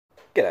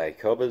G'day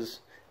cobbers.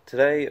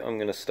 Today I'm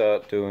going to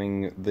start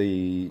doing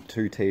the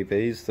two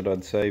TVs that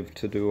I'd saved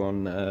to do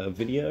on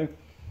video.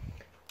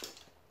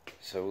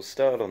 So we'll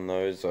start on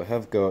those. I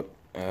have got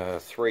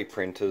 3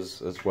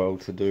 printers as well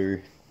to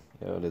do.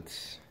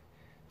 It's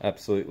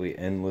absolutely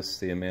endless,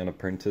 the amount of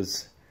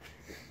printers.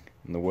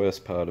 And the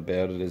worst part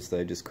about it is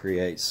they just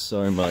create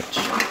so much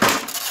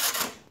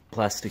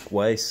plastic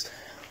waste.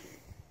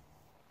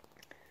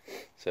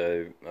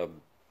 So I've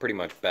pretty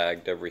much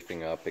bagged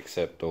everything up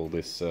except all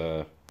this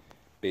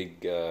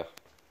big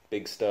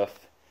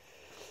stuff.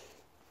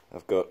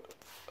 I've got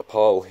a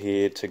pile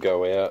here to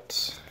go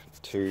out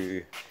to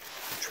the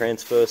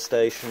transfer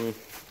station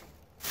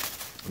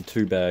and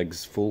 2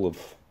 bags full of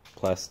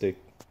plastic.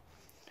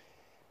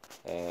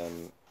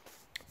 I'm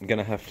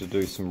gonna have to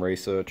do some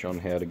research on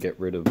how to get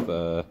rid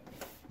of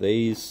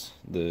these,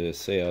 the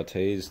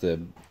CRTs. They're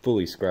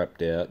fully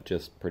scrapped out,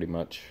 just pretty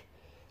much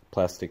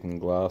plastic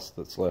and glass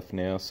that's left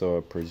now, so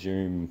I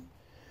presume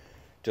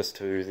just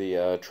to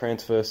the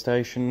transfer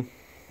station.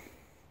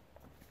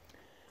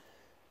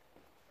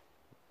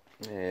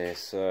 Yeah,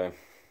 so,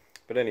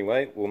 but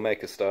anyway, we'll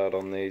make a start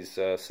on these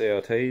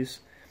CRTs,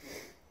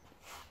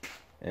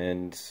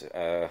 and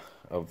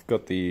I've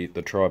got the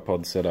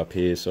tripod set up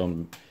here, so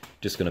I'm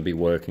just going to be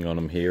working on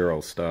them here.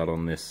 I'll start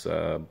on this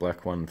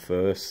black one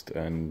first,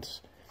 and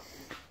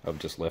I've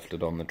just left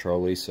it on the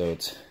trolley so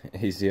it's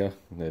easier.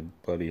 They're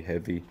bloody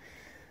heavy.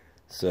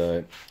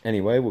 So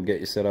anyway, we'll get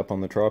you set up on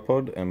the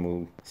tripod and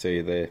we'll see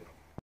you there.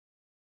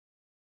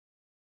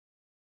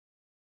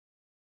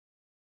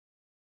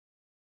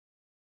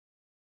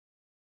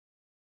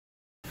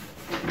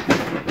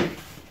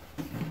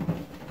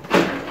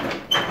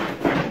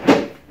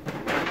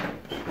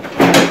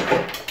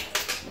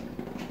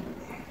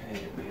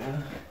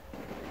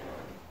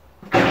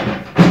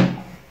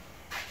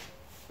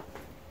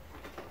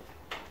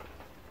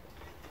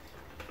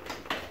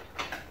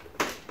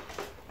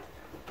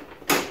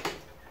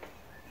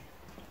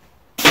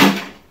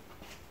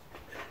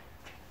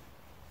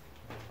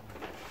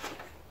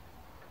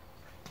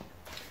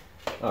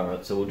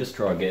 Alright, so we'll just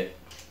try to get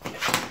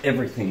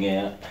everything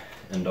out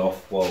and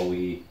off while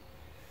we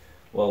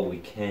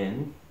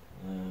can.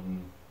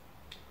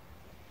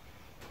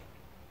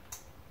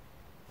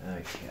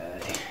 Okay.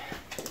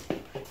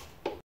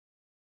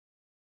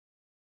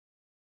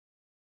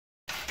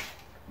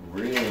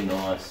 Really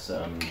nice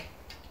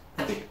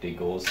thick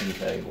degaussing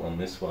cable on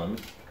this one.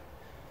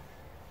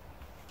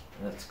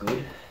 That's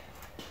good.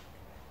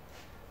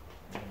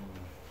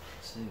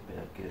 See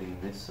about getting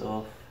this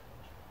off.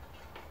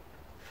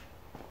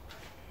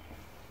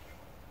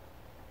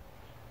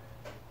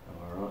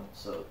 Alright,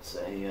 so it's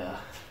about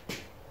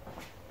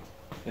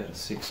a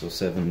 6 or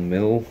 7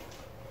 mil,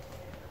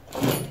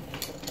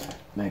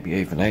 maybe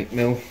even 8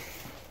 mil.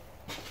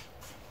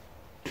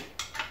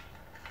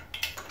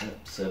 Yep,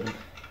 7.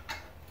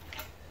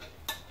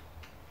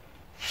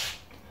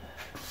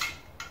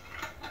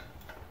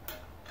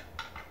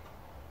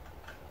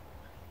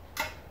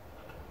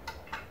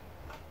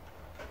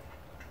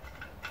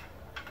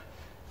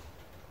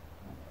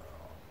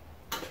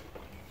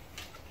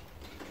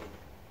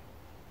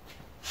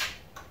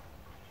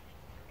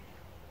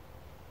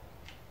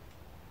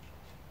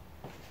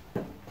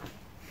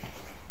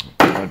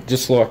 I'd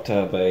just like to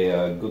have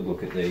a good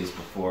look at these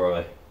before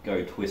I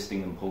go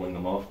twisting and pulling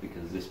them off,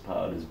 because this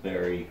part is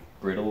very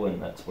brittle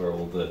and that's where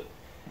all the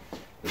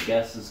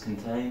gas is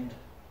contained.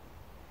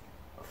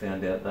 I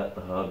found out that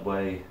the hard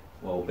way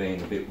while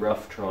being a bit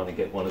rough trying to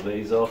get one of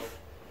these off,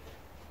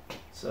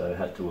 so I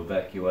had to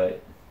evacuate,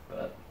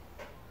 but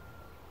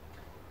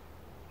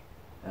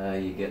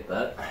you get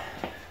that.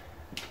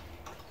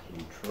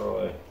 We'll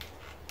try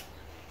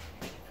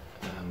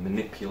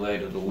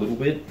manipulate it a little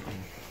bit.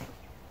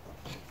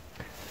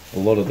 A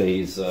lot of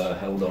these are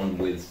held on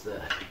with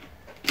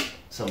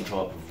some type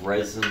of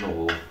resin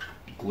or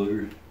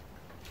glue.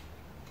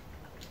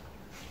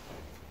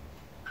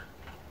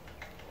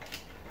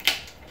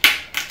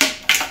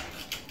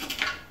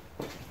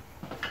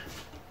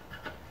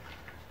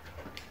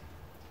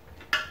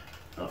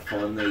 I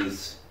find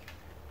these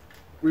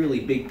really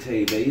big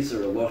TVs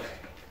are a lot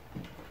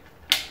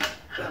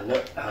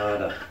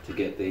harder to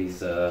get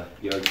these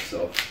yokes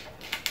off.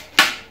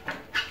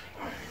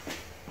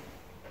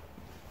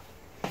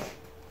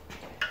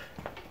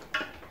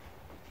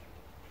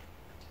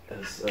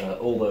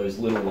 All those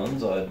little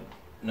ones I had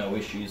no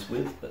issues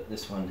with, but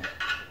this one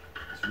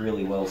is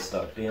really well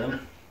stuck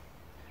down.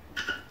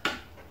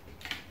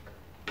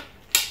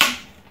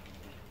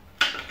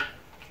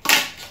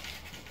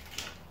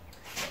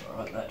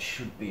 Alright, that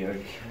should be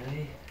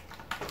okay.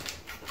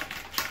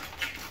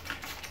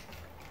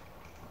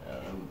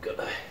 We've got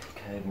a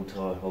cable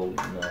tie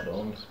holding that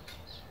on.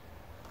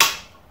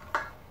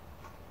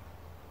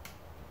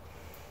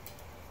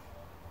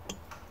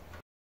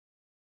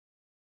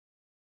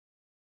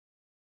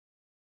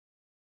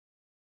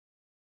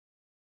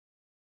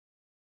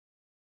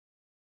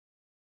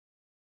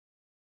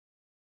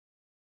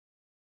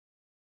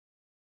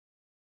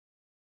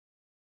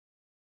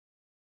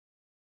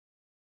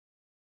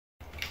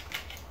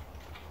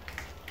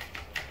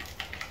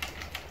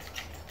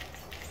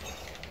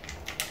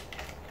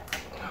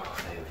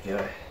 we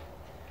go.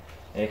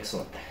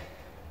 Excellent.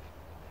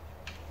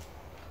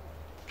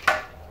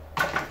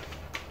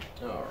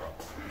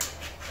 Alright.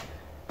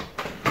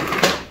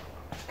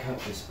 Cut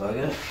this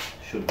bugger.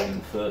 Should have been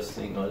the first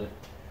thing I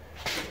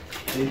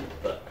did,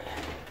 but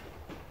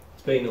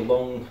it's been a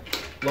long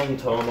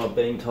time, I've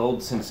been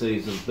told, since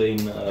these have been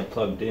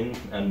plugged in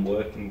and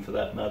working, for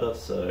that matter,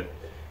 so.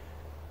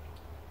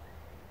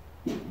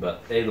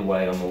 But either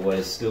way, I'm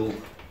always still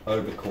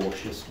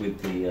overcautious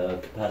with the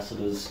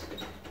capacitors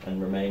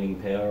and remaining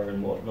power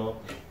and whatnot.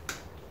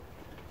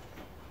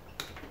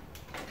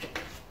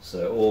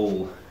 So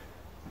all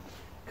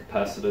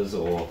capacitors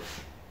or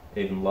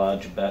even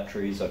larger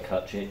batteries, I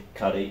cut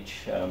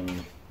each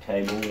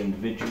cable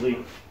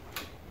individually.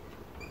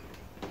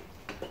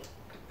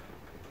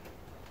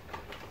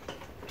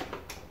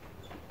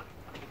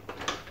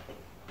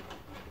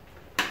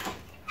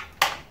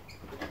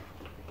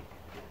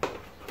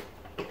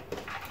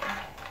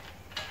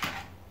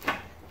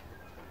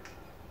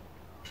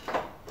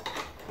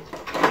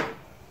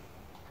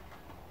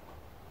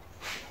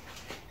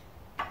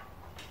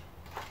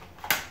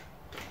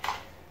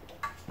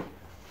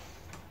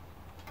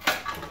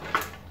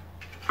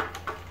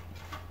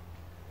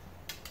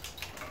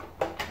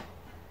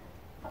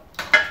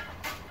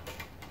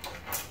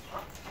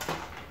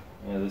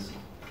 Yeah, this is a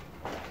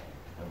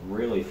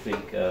really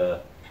thick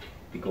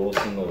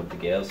degaussing or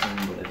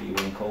degaussing, whatever you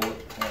want to call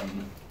it,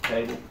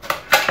 cable.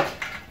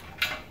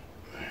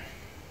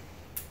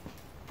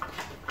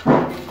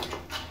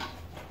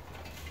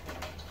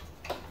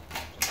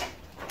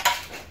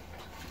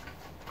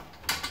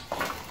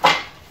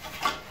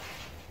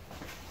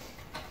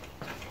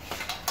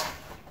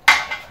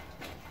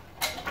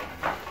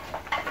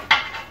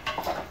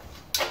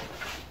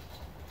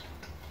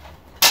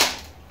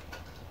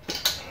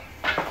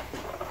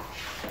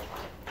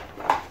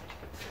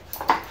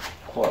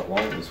 Quite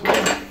long as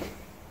well.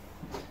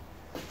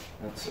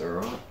 That's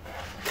alright.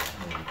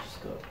 Just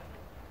got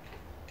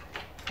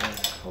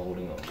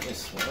holding on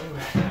this one.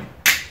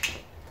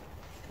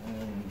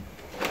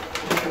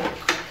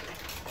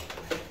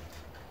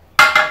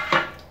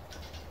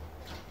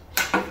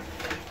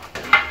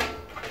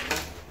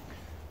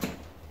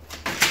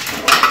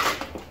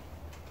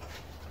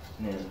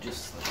 Now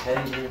just the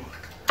cable.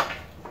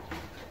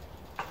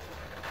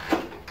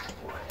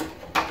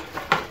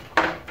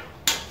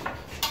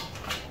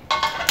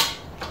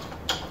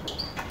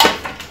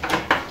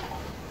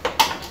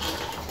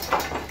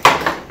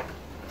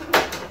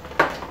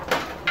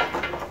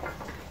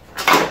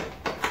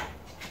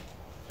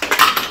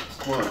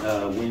 Quite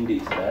windy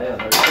today.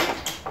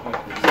 I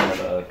hope it's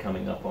not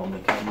coming up on the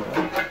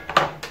camera.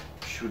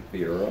 Should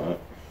be alright.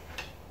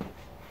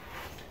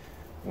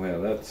 Wow,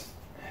 that's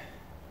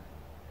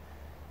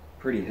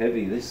pretty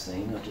heavy, this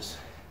thing. I just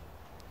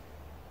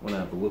want to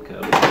have a look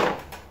at it.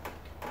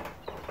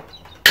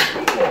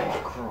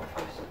 Oh,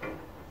 Christ.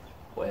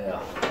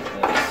 Wow,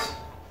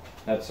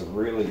 that's a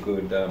really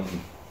good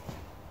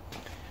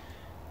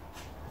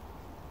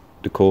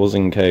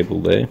degaussing cable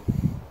there.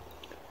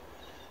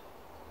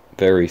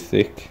 Very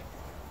thick.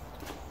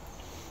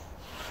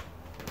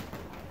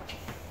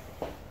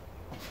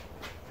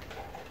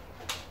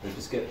 We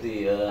just get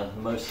the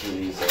most of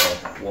these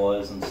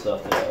wires and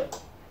stuff out.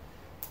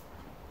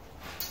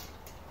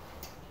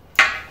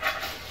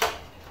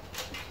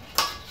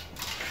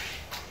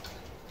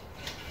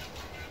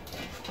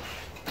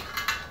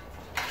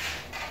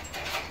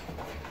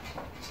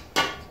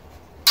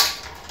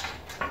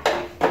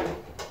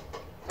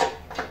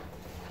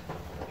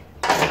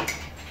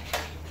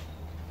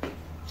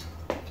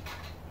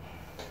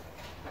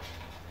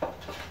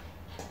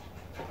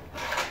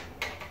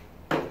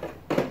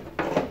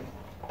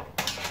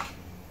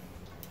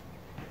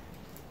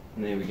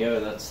 And there we go,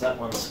 that's that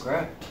one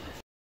scrapped.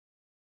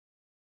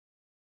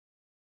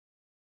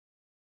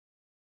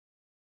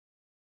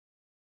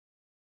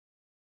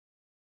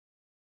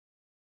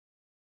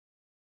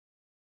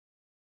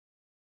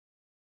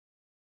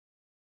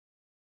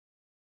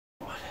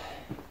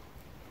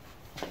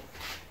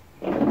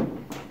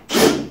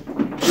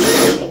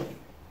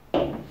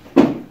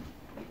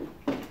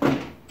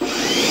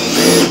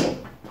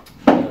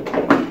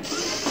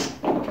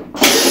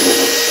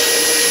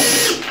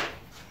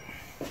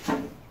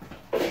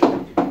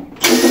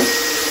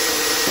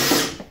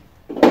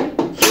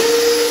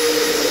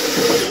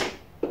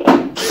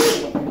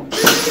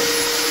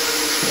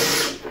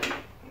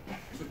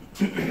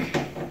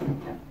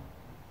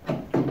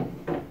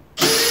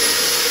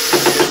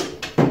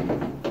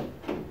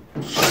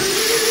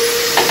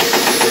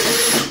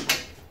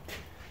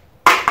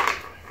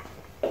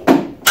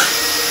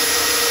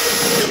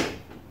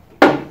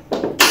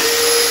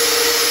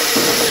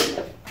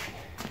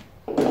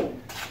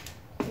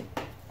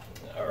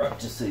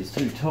 Just these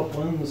two top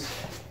ones.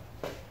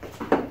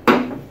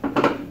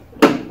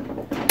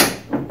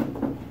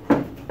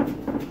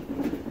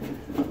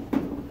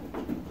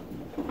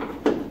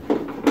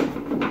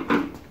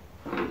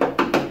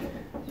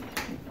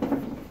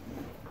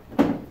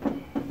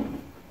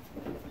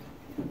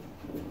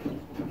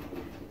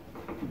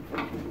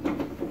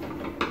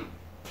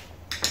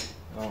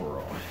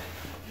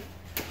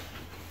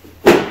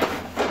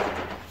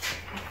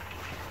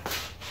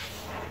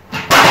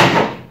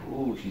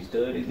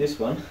 this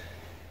one.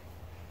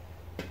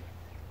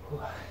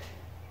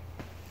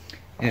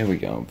 There we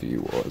go on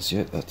view-wise,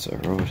 yeah, that's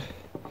alright.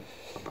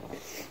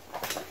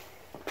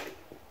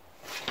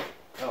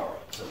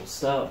 Alright, so we'll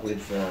start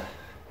with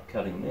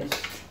cutting this.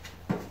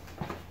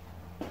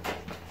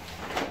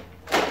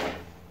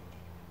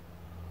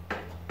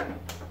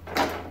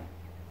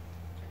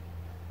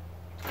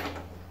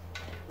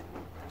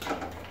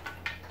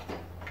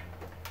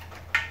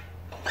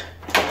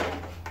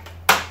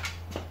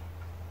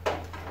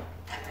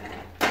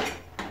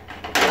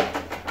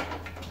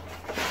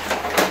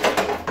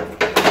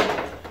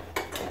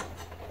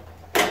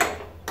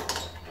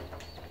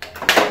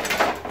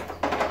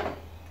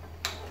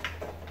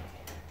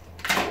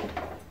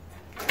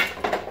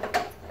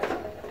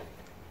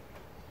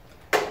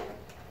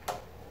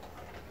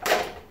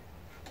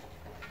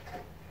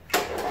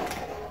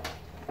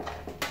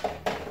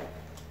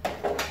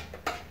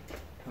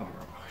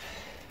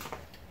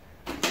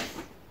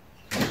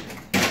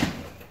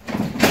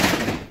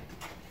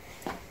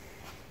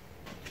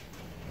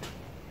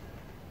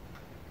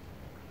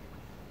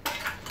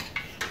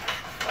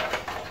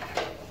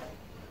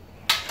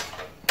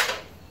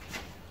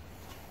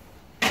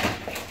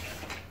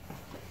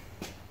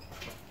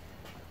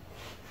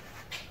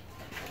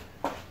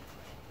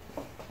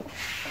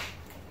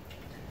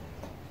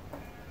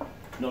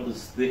 Not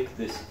as thick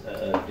this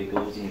big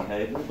Aussie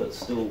cable, but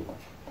still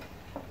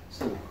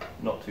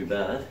not too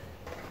bad.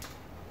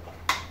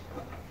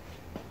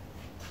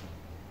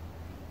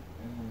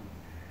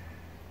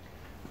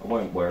 I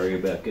won't worry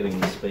about getting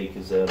the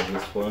speakers out of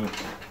this one.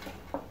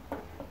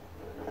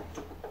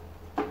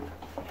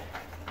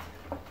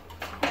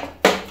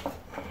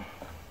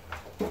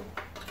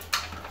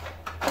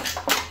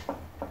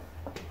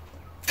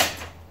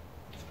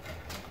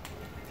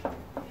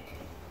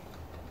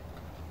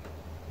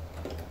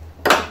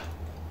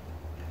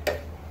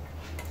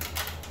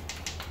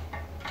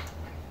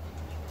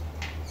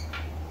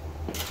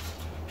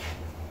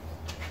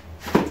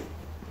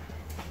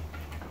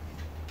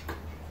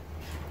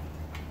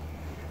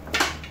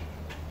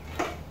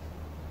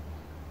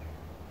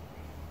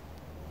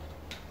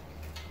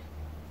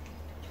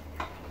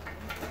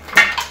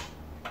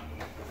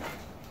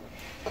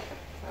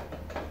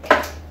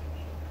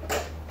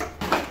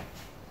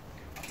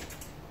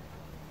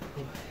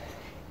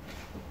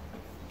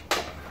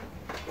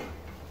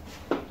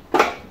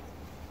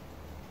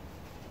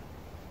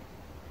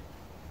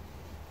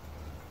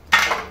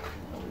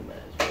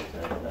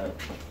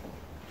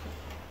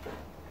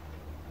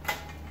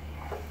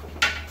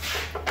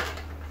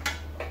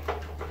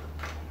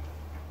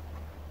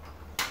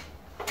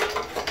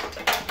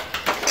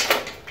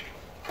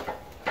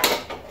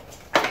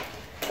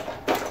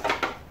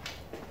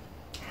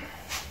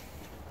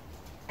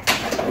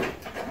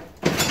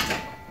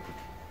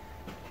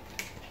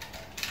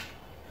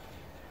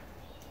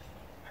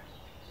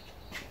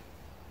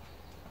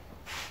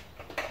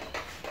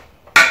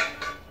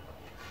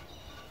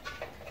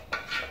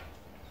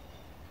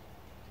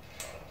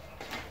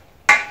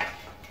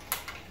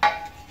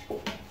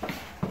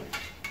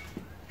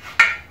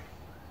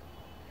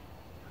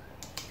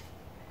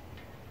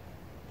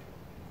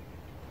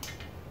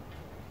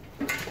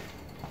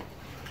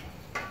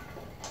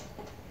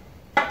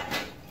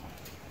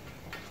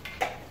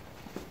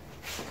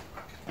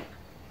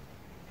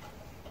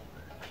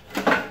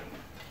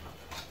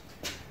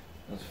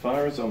 As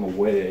far as I'm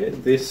aware,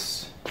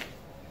 this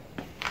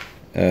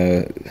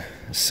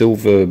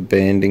silver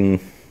banding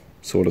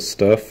sort of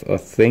stuff, I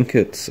think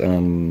it's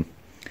some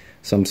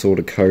sort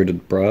of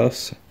coated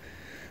brass.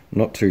 I'm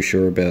not too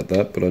sure about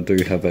that, but I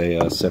do have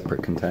a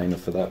separate container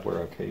for that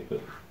where I keep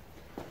it.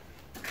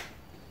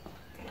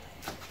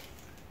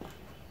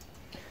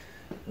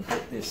 I'll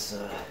get this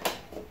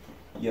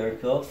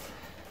yoke off.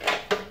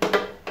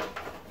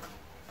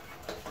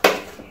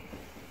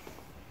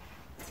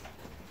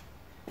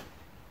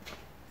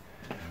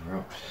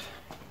 Right.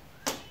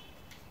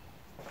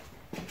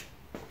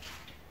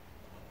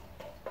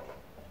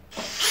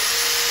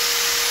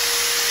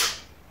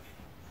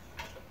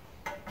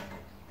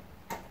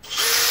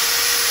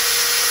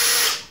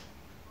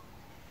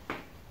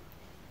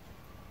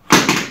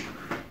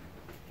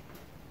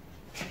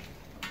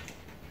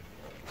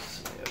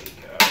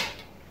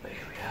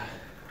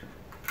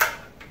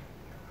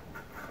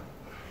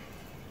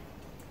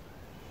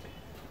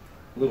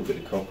 A little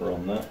bit of copper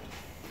on that.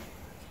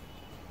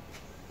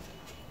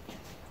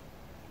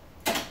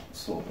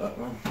 Sort that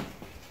one.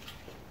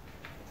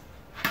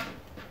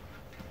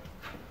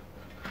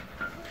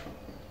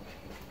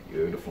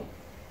 Beautiful.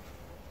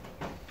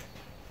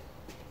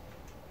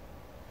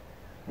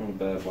 Not a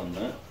bad one,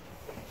 that.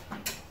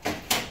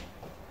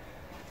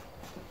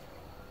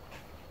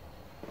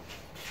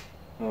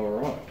 All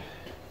right.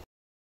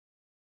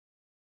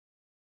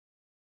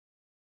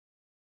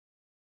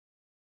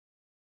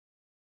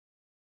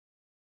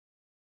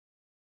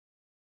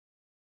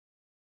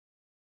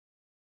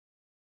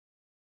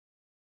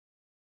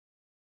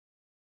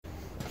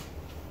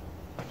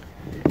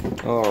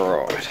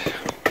 Alright,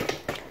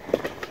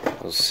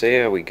 we'll see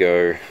how we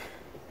go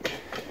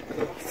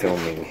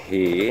filming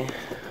here,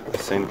 I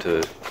seem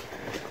to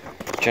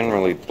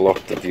generally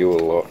block the view a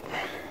lot,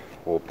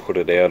 or put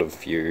it out of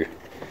view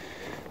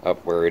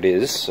up where it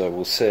is, so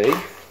we'll see.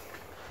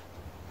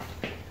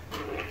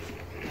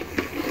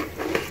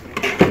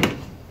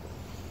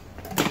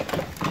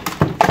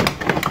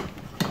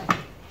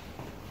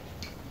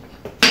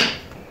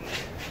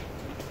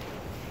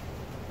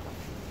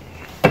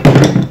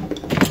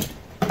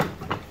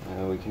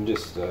 We can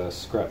just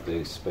scrap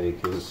these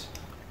speakers.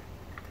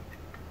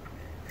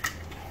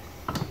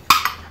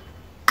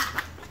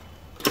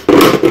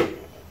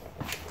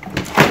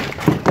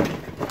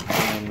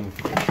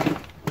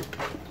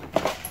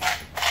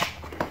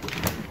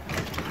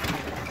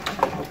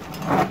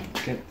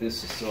 Get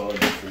this aside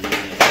for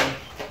now.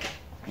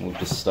 We'll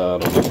just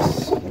start on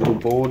this little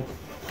board.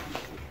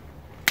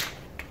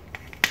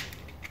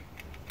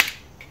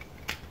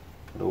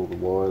 Get all the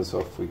wires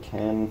off we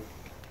can.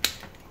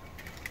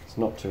 There's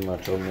not too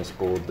much on this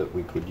board that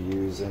we could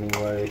use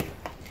anyway.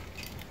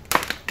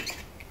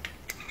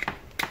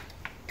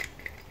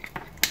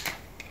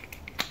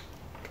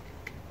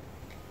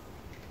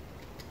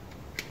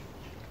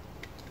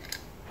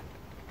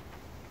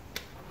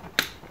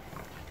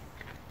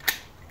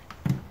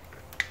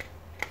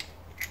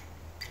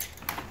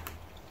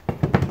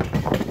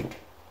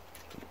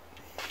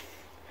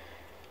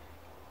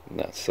 And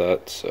that's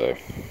that, so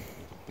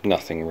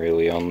nothing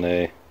really on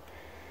there.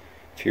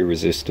 A few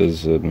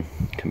resistors and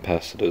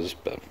capacitors,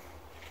 but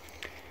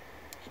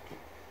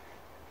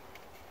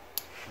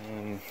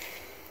I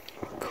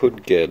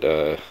could get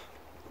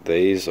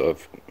these. I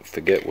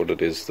forget what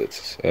it is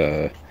that's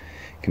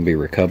can be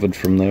recovered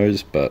from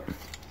those, but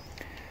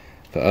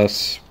for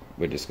us,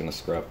 we're just going to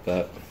scrap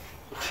that.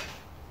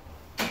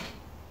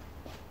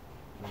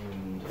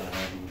 And,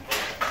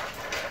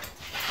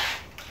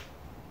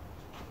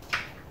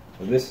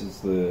 so this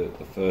is the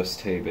first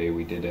TV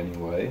we did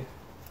anyway.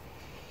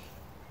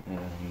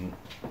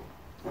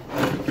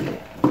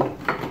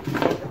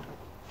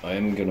 I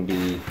am going to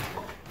be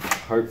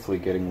hopefully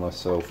getting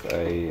myself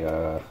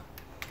a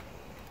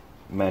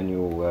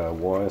manual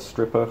wire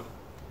stripper,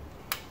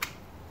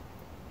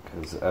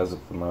 because as of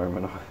the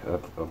moment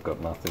I've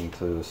got nothing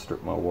to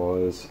strip my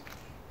wires.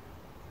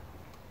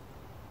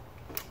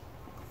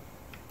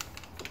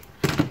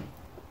 I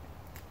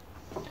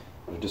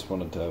just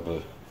wanted to have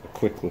a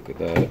quick look at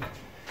that.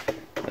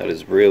 That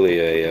is really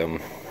a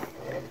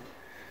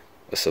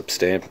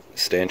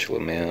substantial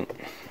amount,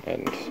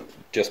 and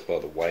just by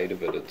the weight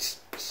of it, it's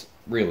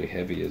really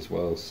heavy as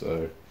well,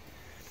 so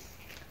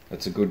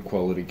that's a good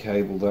quality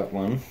cable, that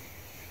one.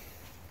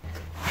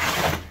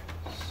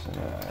 So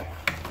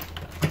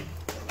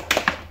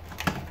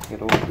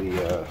get all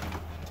the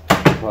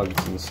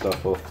plugs and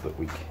stuff off that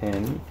we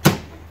can,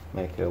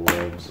 make our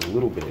lives a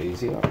little bit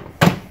easier.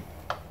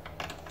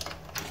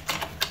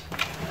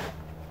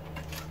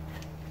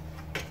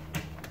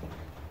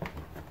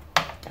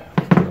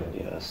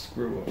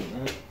 Screw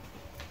on that.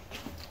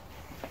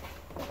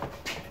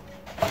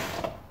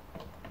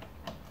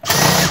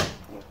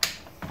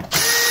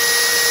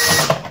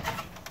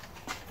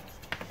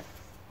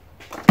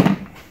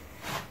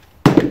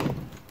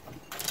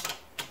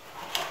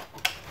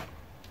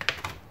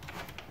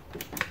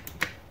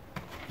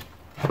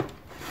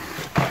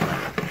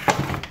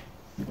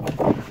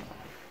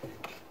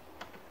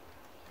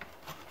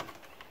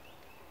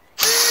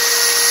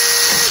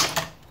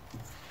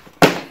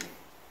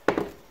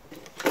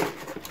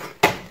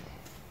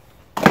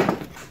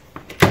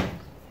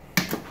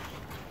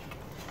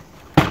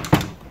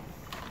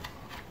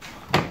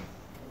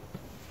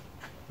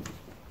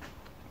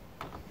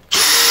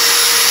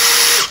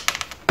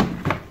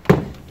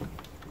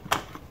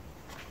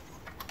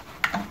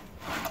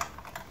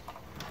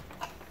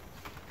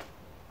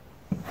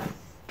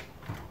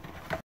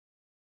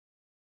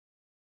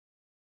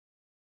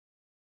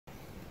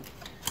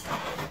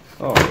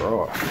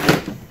 Alright.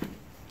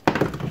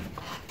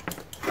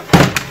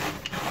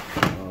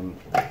 I'm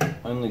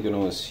only going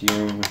to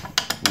assume...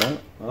 No,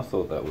 I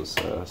thought that was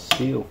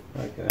steel.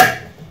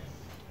 Okay.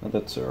 No,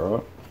 that's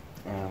alright.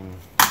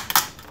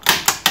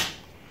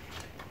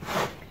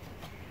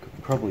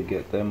 Could probably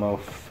get them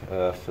off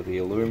for the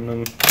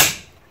aluminum.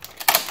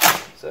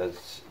 So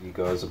as you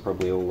guys are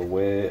probably all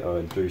aware,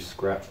 I do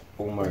scrap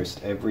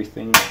almost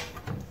everything.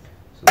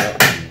 So that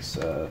one's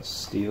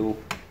steel.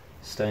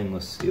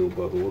 Stainless steel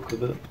by the look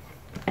of it.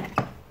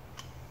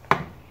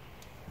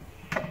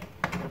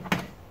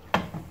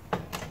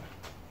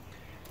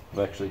 I've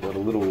actually got a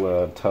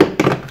little tub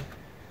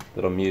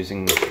that I'm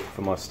using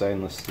for my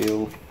stainless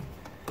steel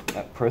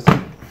at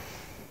present.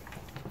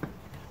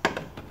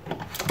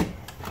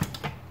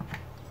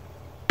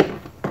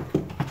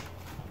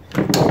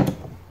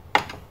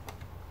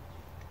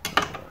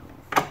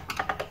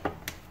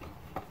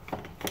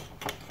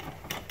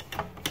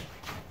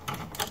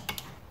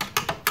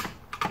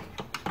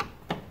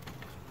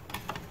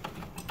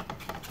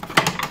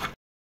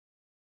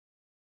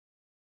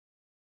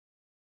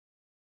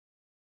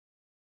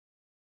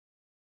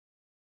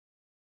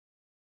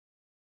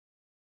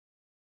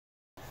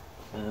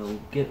 We'll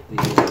get the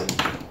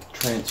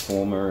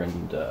transformer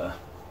and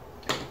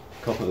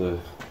copper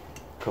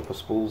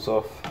spools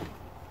off.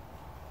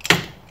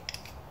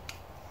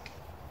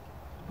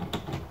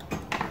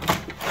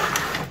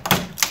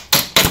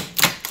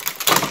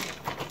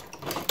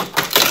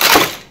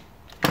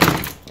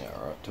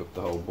 Took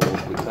the whole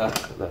board with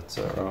that, but that's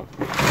alright.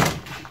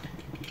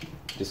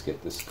 Just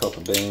get this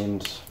copper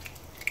band,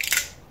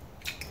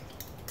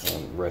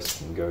 and the rest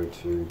can go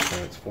to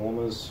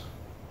transformers.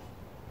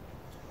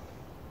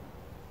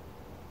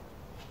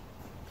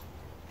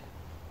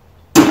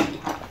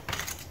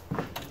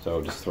 So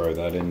I'll just throw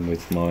that in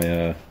with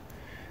my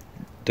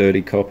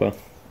dirty copper.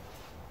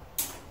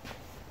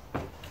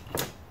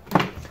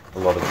 A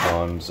lot of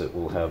times it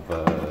will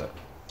have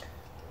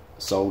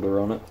solder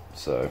on it,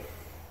 so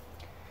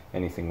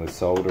anything with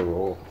solder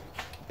or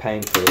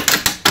paint or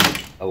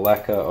a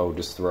lacquer I'll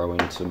just throw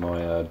into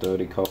my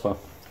dirty copper.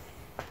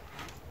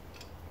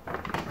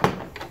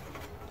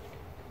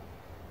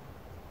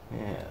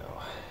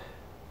 Now,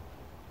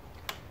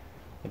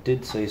 I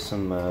did see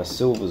some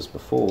silvers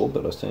before,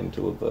 but I seem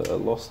to have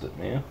lost it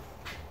now.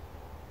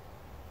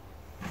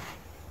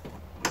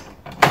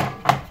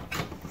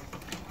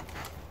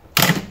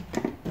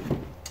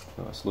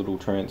 Nice little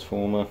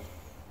transformer.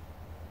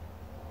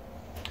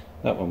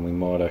 That one we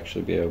might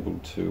actually be able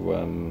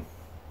to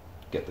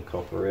get the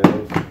copper out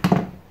of.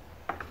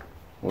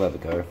 We'll have a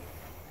go.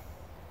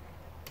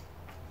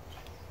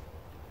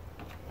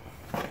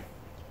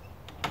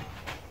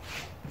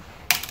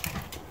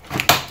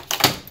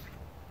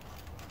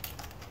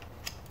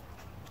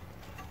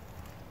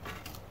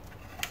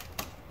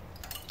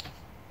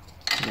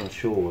 Not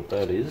sure what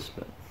that is,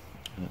 but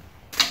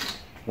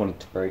wanted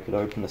to break it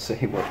open to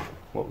see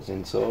what was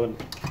inside.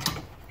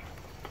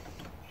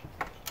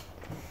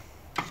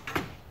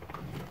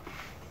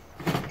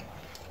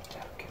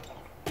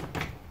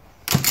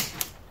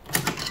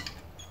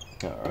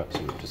 Alright, so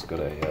we've just got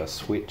a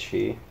switch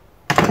here.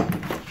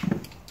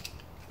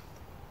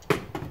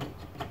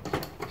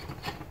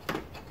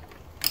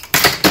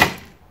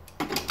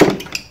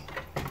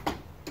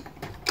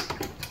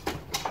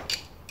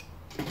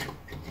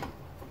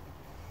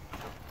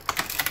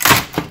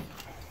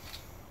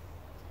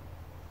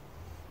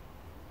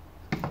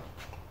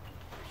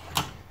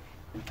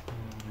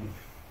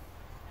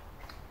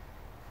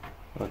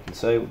 I can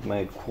say we've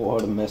made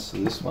quite a mess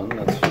of this one,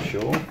 that's for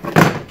sure.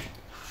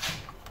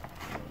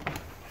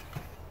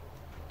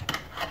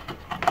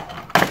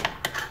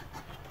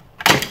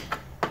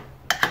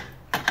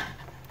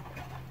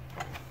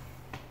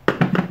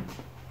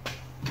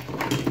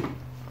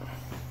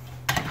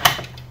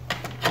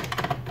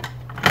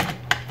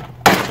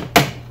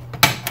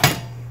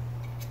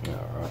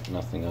 Alright,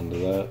 nothing under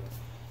that.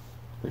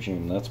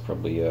 Presume that's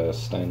probably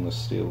stainless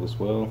steel as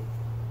well.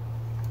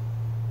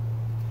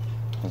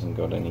 Hasn't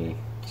got any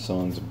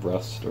signs of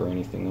rust or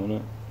anything on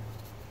it.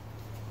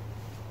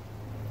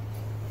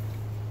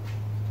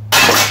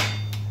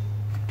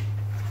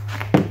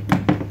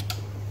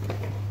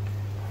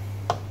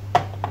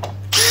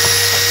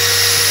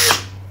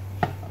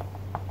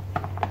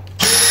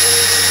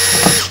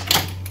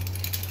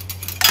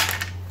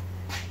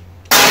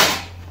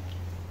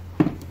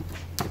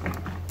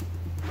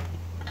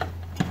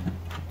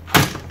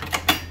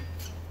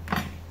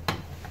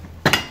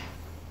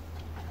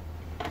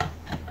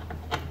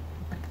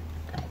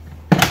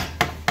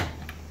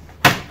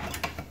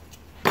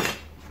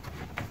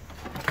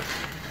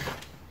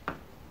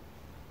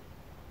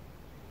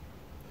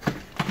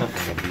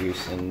 Nothing of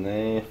use in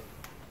there. A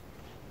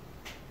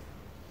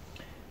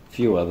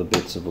few other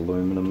bits of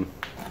aluminum,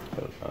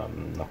 but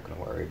I'm not going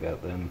to worry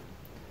about them.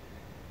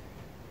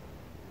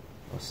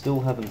 I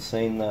still haven't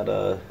seen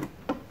that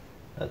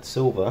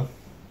silver,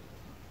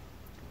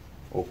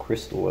 or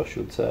crystal I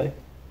should say.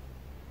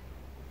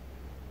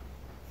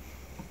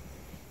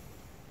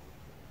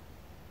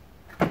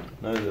 I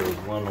know there was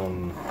one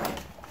on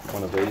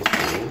one of these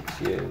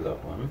boards, yeah,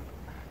 that one.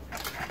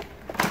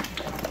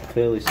 I'm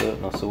fairly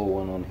certain I saw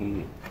one on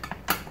here.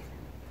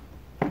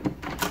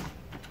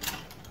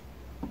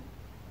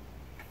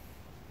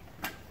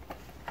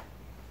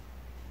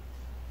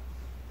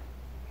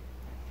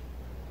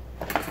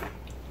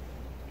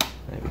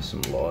 Maybe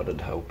some light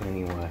would help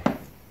anyway.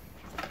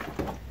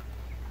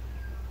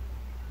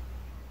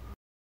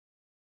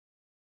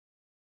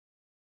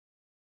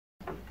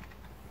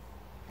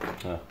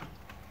 Ah,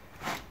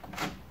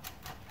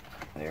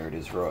 there it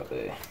is right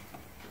there.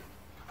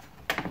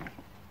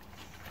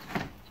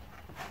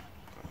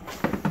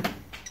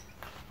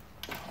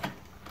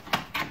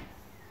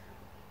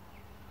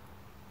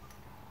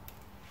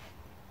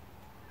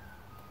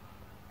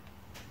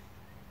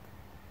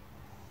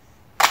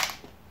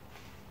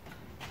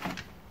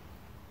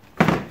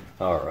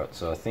 Alright,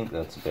 so I think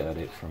that's about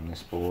it from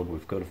this board.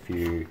 We've got a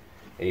few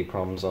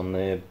EPROMs on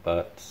there,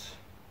 but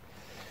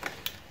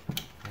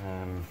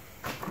I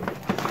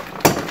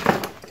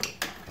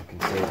can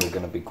see they're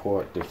going to be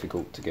quite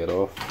difficult to get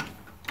off.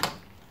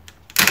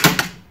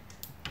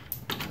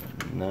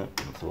 No,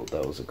 I thought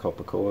that was a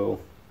copper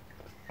coil.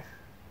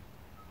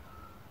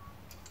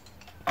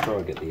 Try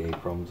to get the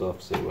EPROMs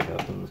off, see what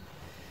happens.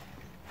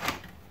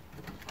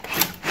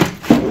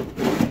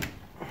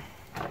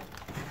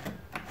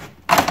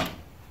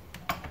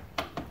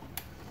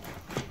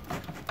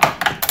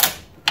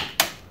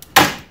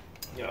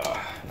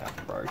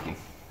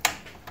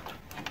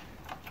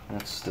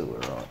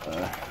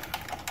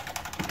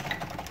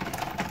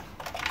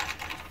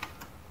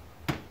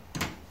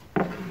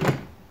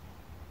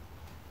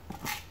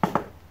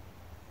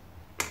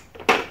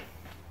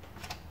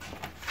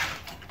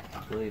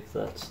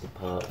 that's the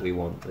part we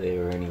want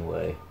there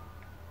anyway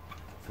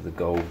for the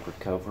gold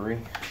recovery.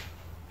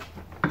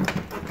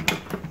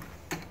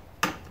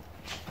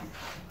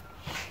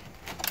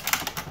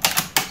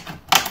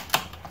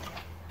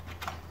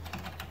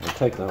 I'll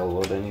take the whole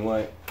lot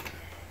anyway.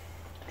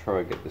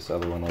 Try to get this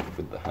other one off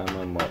with the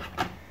hammer.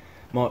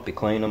 Might be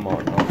cleaner,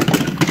 might not.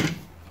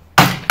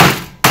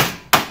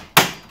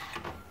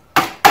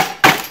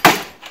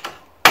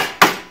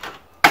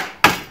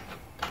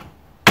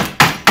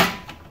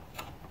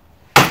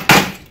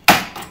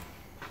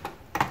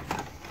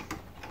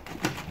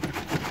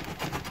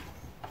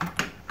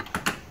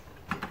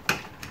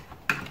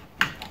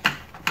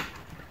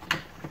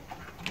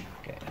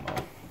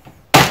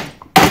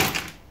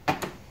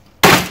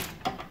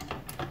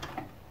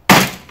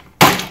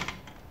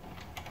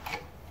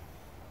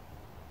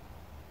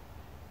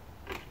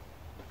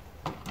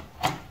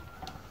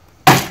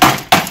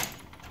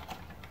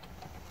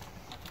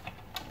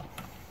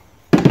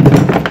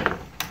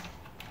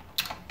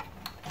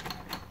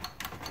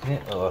 Yeah,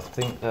 well, I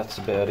think that's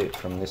about it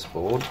from this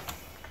board.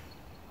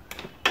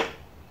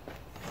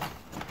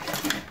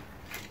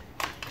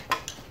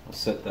 I'll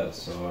set that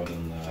aside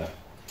and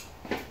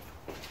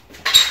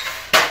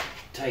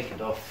take it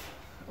off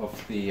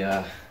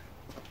the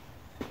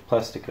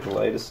plastic at a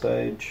later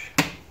stage.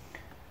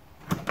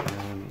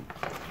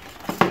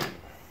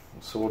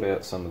 Sort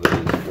out some of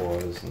these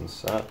wires and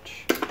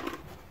such.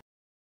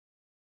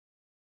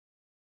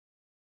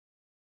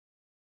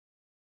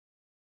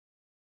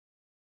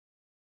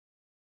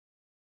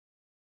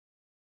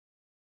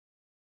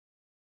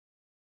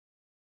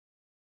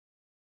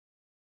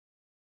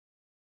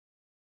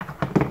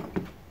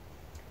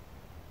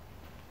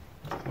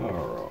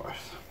 Alright.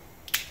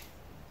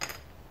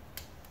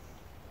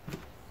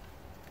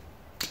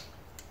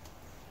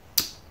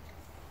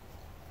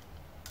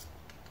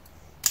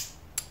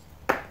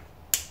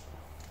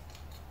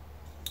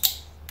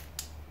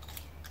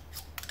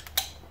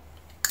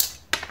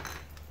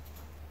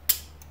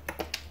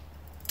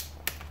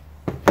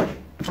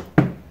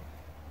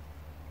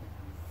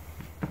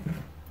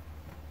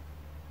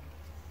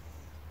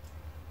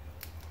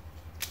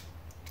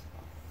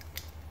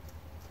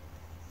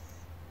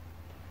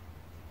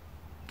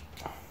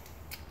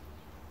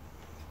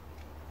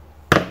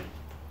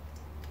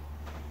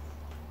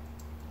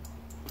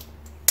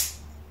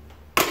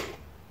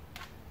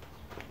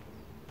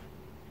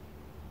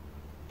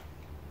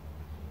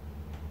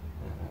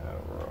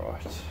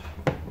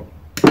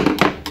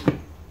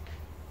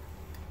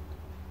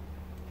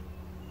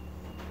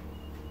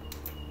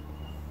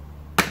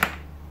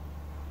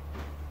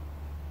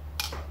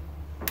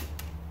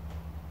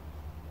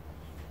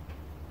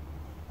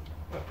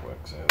 That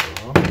works out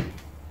well.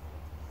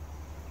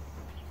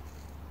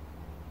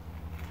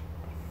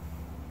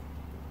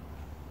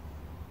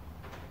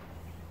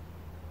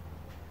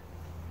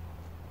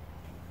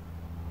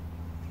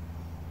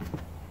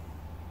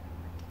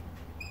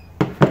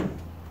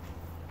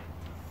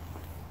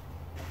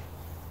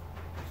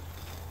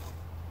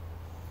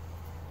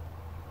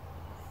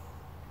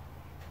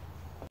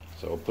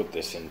 So I'll put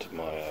this into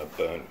my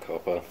burnt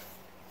copper,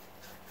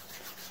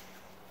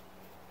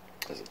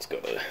 as it's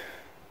got a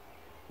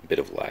bit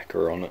of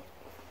lacquer on it.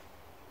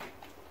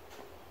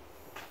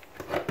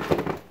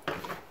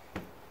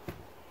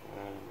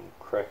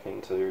 Crack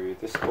into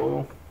this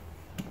coil.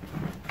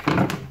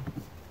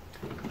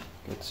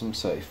 Get some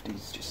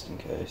safeties just in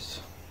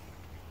case.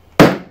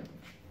 And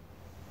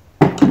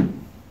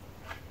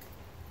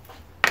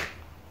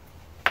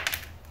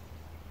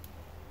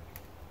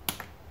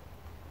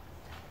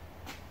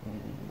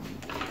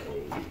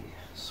a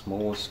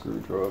smaller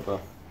screwdriver.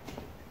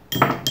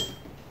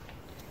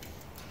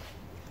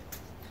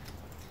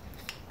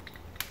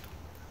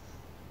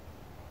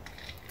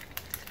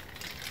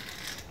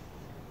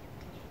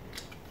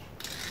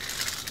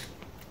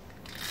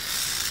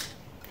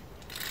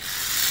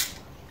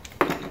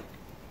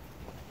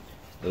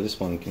 So this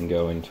one can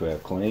go into our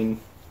clean.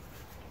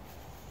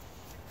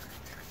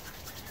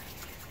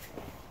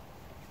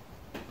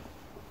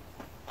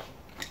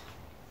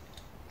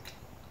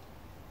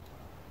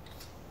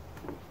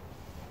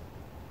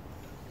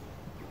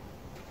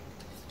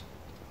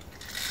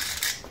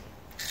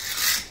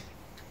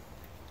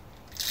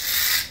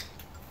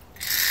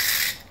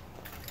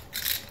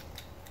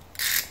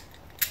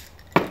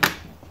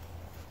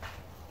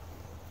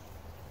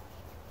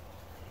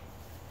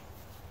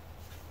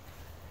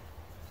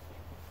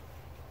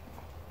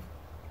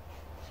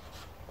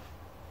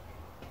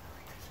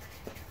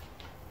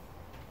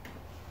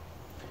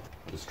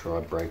 Just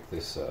try to break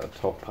this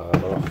top part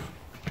off.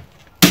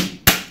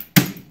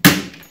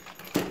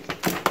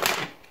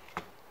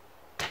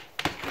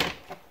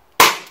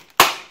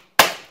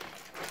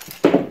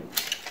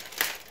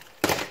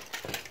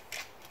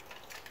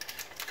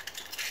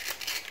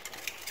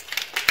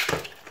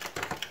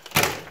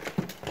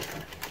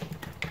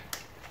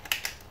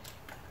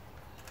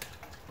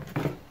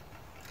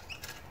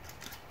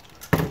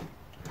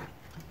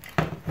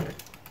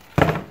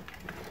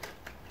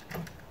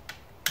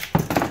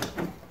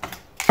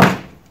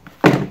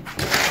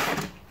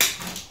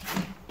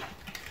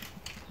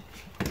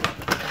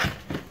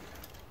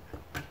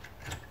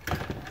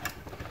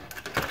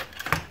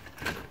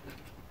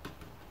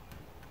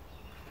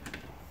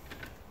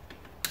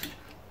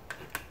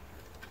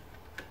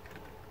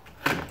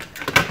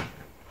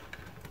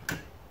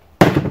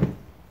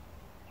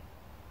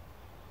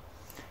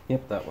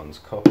 that one's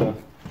copper.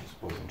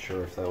 Just wasn't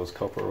sure if that was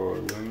copper or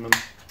aluminum.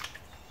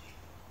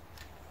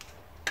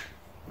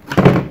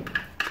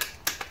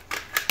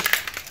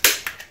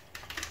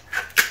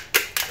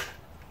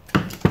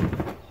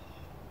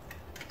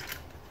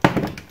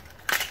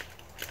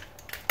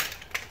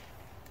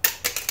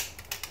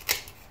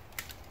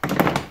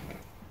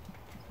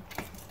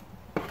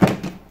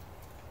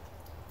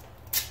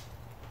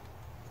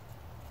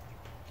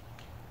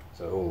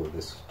 So all of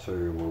this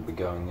too will be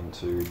going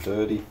into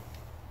dirty.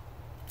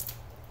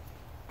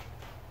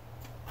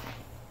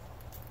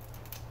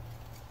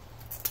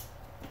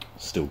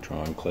 Still try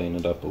and clean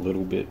it up a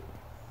little bit.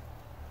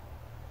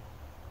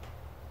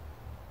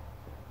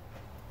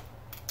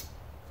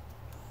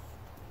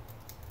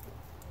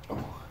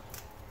 Oh,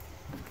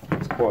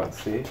 it's quite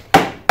thick.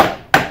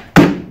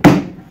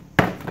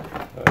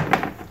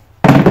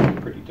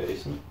 Pretty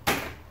decent.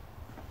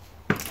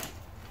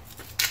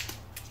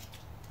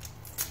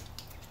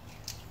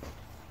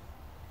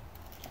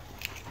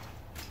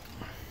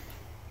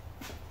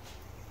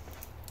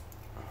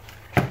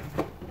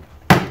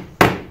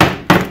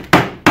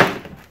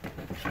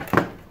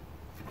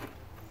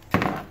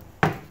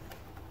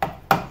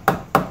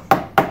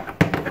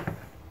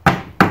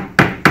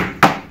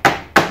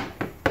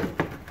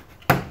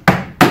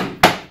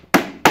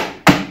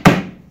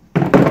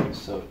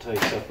 So it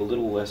takes up a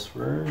little less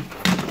room.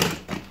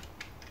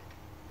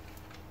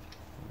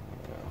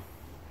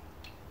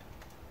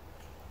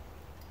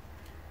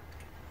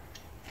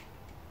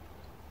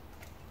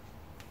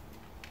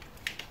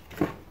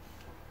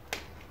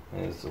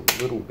 There's a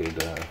little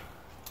bit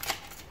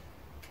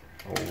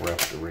all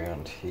wrapped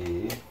around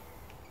here.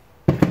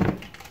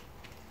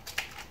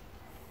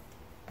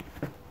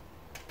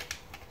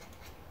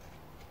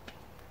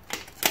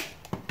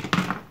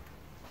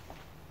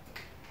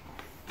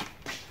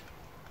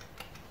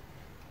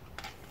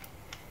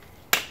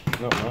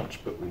 Not much,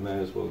 but we may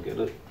as well get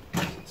it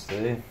as it's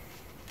there.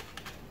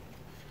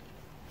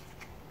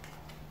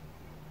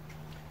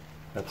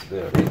 That's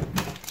about it.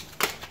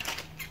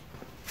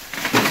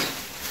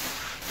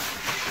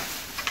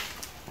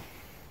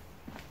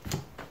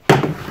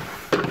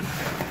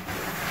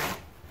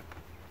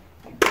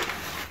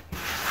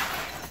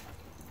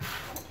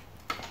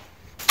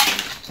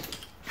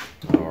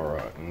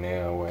 Alright,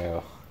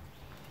 now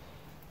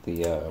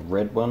the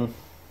red one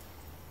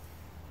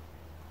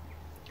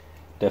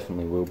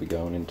definitely will be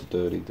going into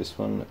dirty. This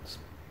one, it's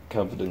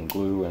covered in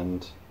glue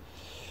and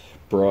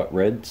bright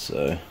red,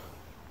 so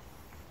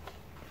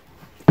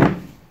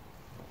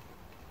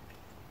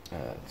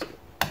let's go.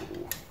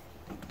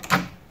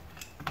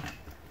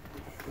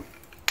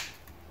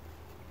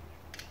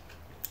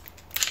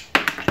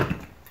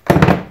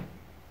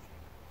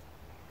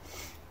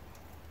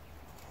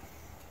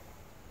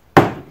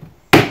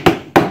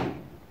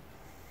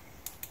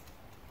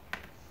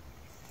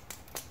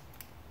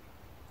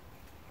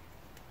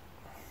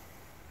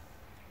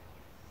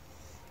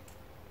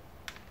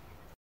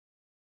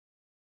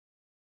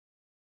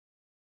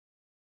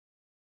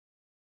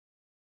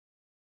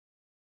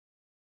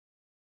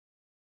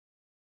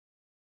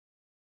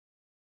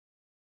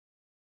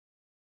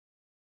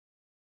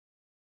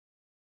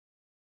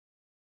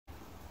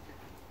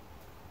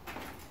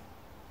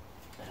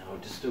 I'll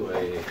just do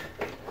a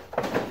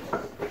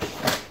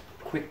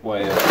quick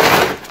way of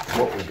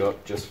what we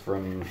got just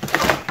from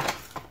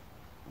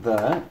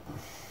that.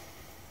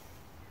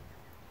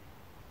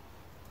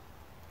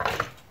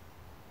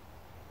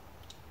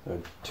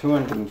 So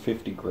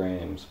 250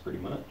 grams pretty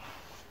much.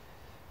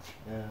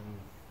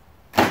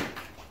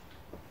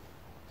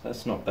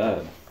 That's not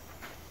bad.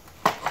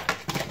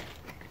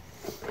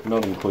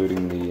 Not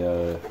including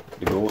the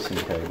Dawson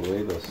cable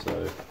either,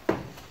 so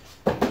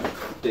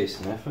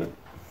decent effort.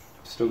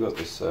 Still got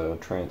this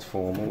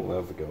transformer, we'll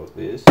have a go at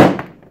this.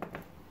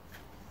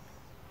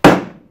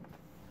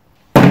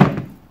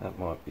 That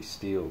might be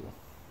steel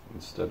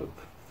instead of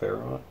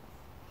ferrite.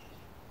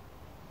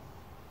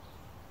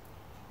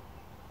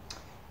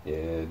 Yeah,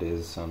 it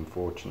is,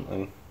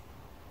 unfortunately.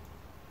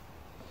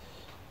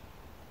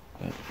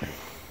 But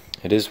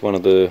it is one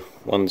of the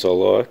ones I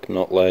like,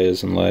 not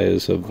layers and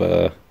layers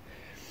of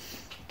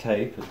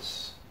tape.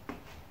 It's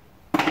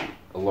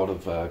a lot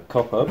of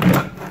copper.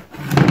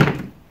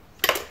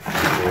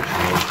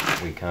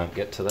 Unfortunately, we can't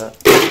get to that.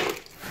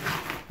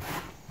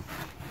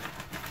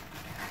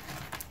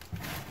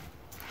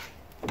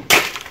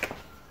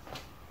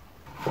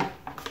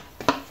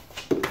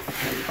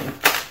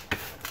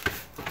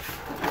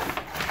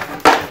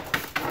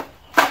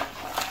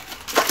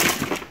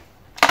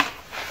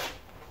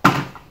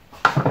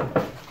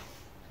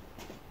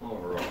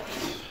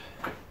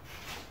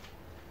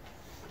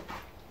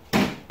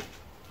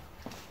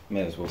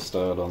 May as well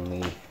start on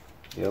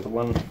the other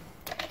one.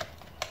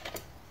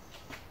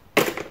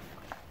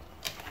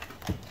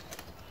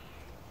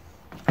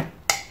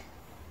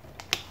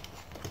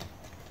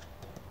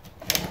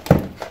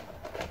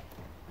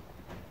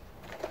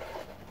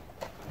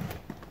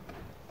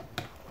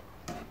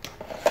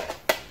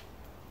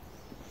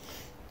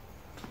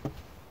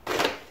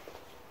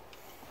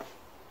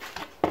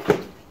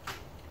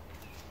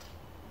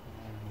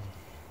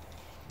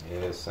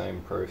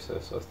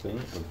 process, I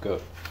think. We've got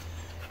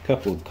a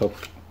couple of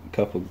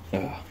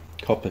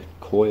copper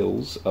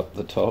coils up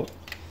the top,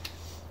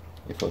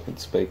 if I can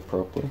speak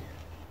properly.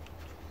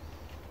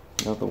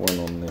 Another one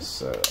on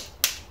this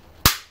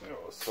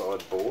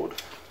sideboard.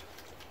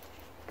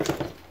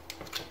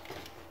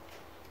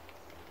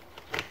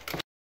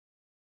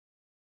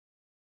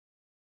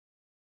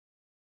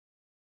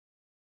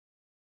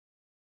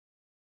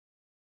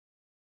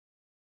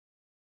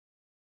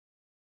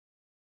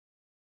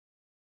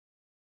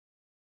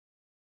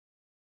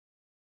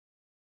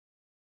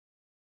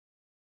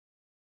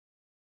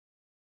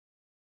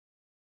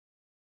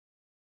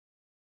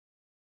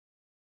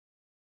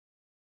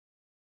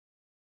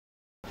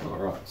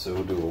 Alright, so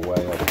we'll do a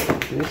weigh up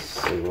of this,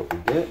 see what we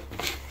get.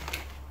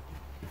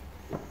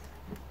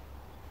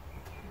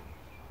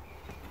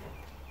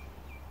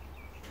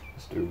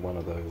 Let's do one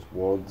of those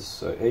wads.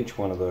 So each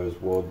one of those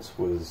wads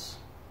was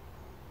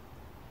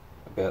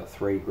about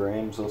 3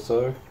 grams or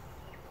so.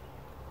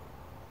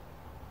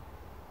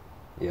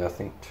 Yeah, I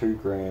think 2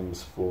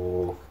 grams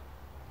for...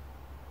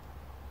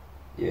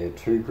 Yeah,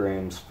 2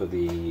 grams for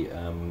the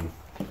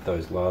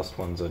those last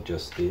ones I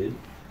just did.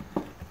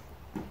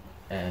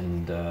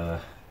 And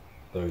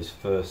those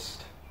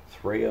first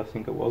 3, I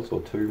think it was,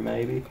 or 2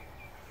 maybe,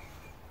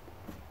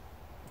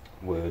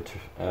 were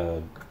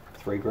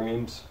 3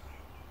 grams.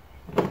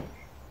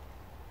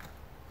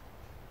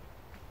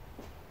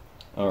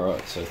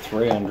 Alright, so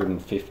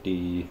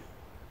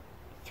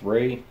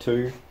 353,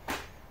 2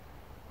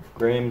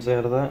 grams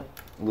out of that,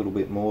 a little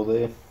bit more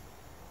there.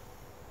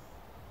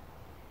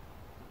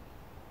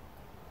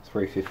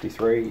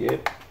 353,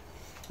 yep.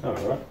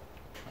 Alright.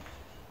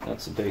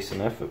 That's a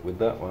decent effort with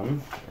that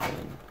one,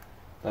 and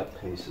that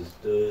piece is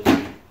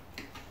dirty,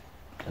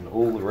 and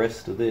all the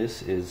rest of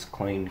this is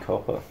clean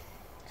copper.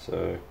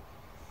 So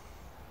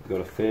we've got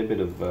a fair bit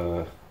of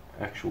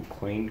actual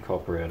clean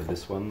copper out of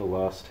this one. The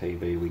last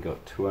TV we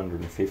got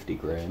 250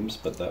 grams,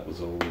 but that was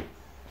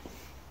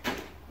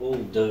all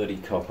dirty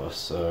copper,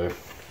 so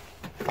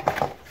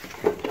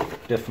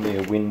definitely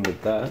a win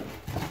with that.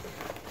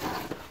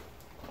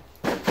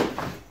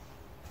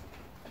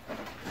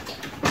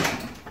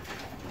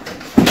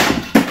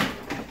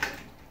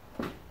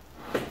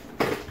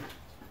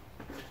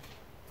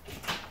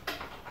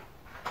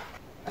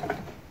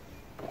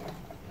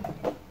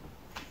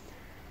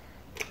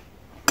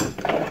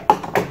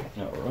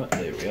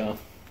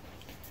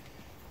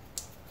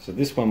 So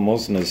this one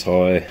wasn't as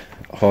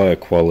higher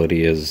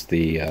quality as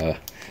the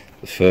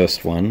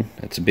first one.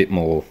 It's a bit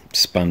more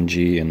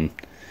spongy and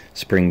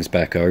springs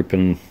back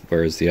open,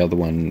 whereas the other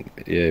one,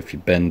 yeah, if you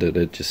bend it,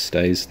 it just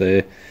stays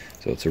there.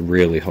 So it's a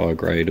really high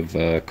grade of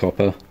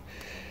copper,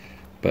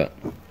 but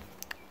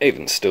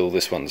even still,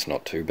 this one's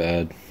not too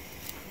bad.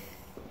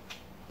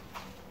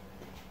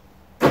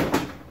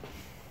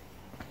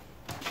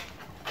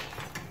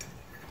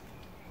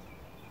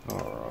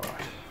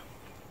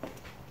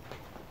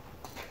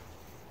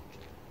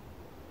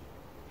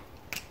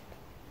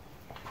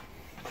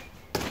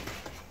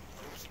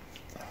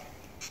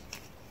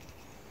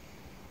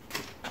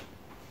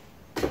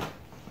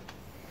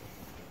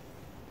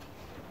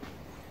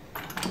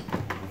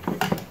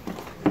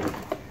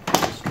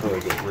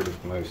 Get rid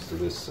of most of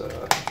this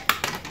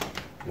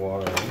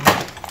wiring.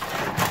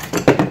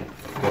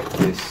 Got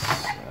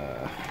this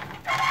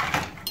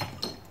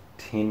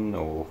tin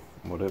or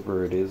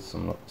whatever it is,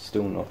 I'm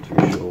still not too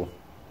sure.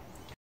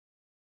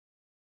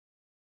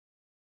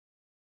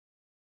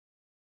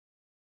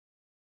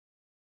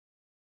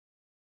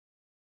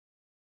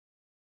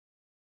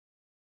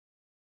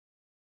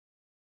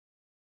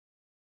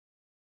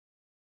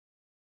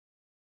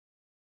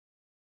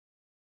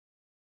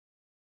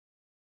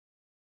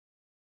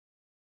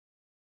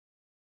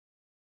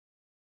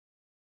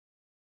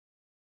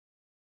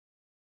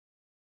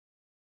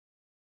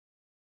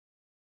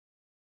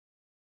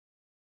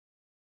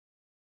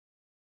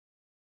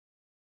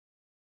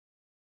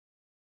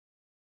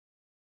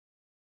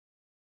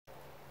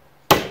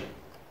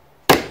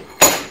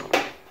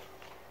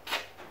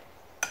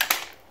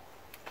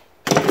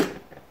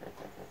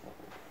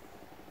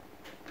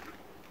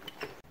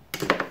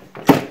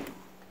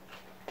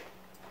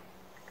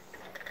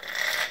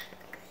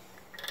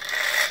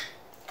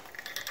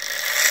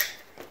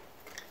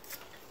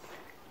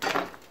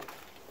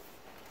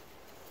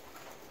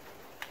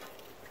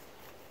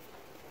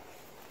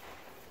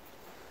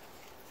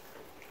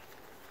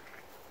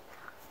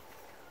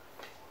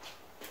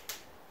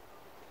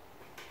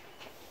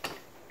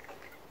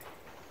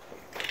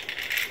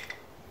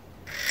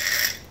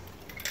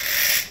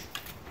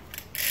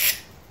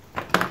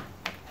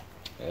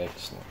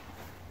 Excellent.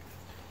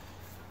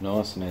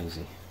 Nice and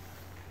easy,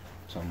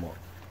 somewhat.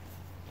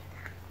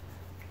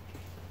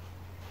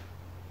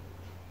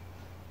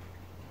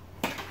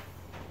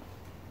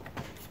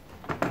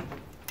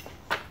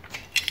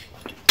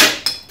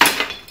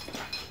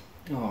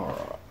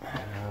 Alright,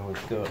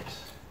 we've got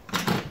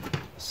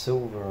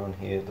silver on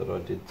here that I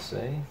did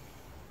see,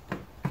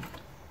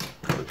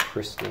 or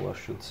crystal I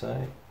should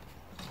say.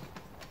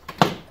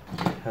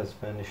 It has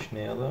vanished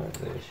now though,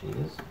 there she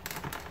is.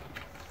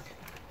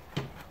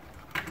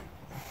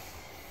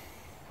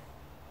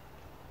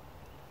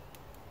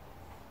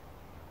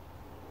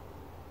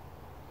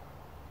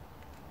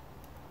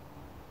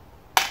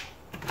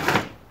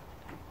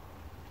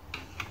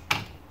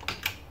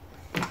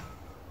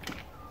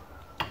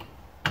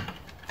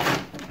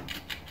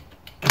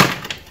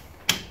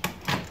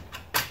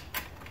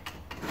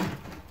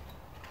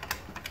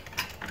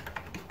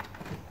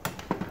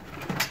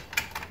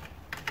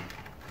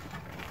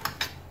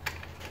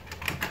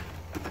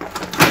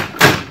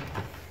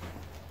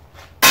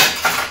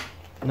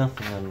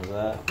 Nothing under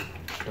that.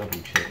 Double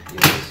check,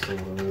 yeah, still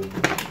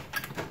removable.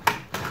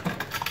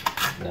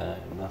 No,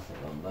 nothing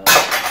on that.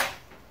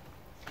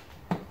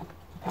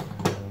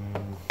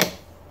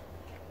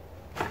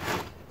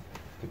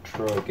 Could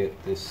try to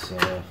get this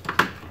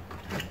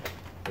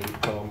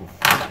EEPROM.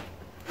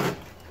 I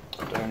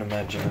don't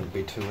imagine it'd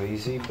be too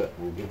easy, but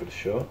we'll give it a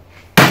shot.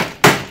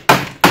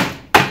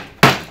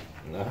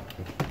 No.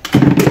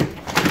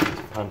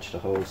 Punched a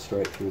hole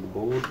straight through the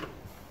board.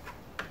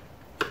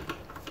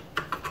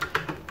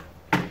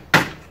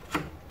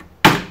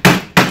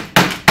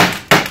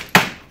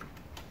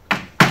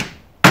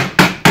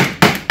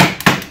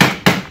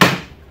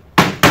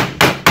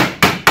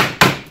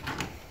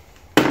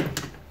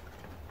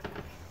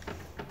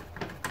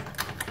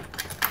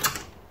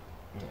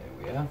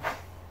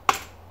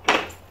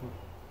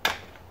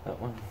 That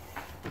one.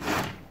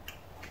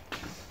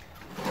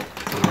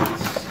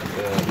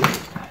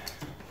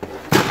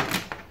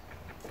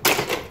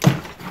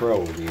 Throw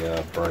all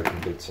the broken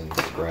bits in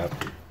the scrap.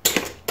 Could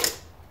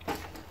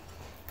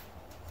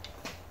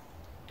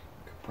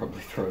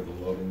probably throw the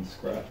lot in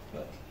scrap,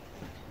 but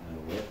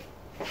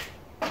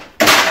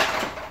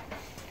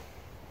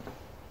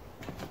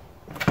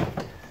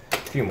a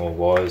few more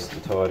wires to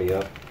tidy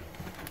up.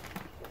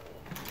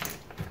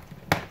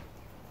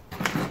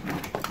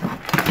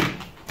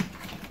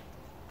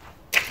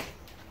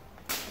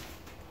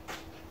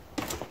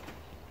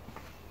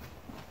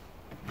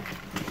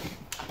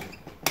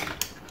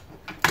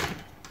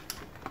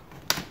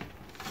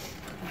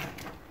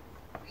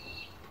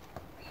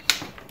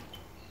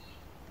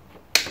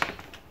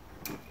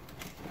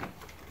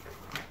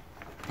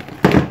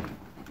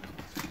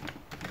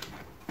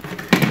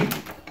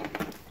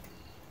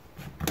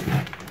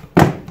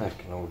 That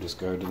can all just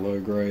go to low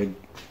grade.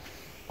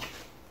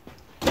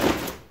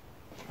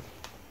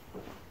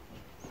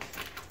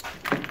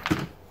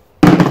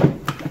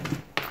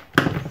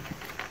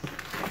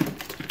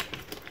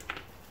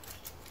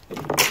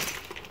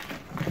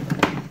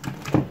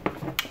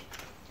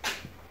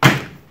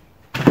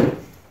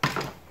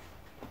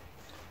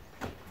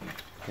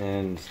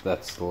 And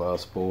that's the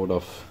last board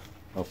off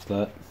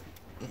that.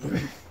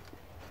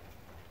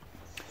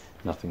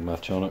 Nothing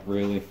much on it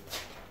really.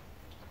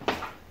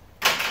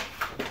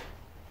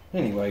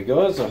 Anyway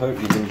guys, I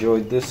hope you've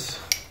enjoyed this.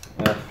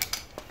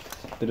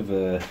 Bit of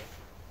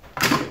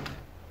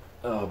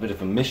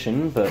a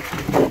mission, but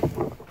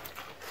from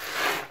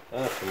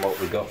what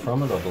we got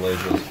from it, I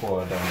believe it was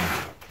quite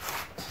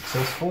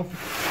successful.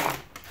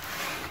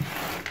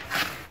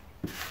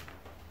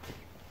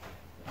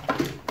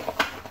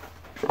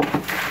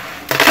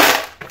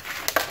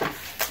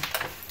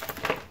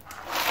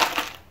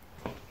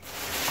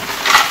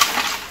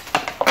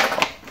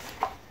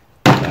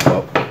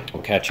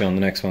 Catch you on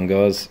the next one,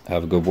 guys.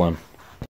 Have a good one.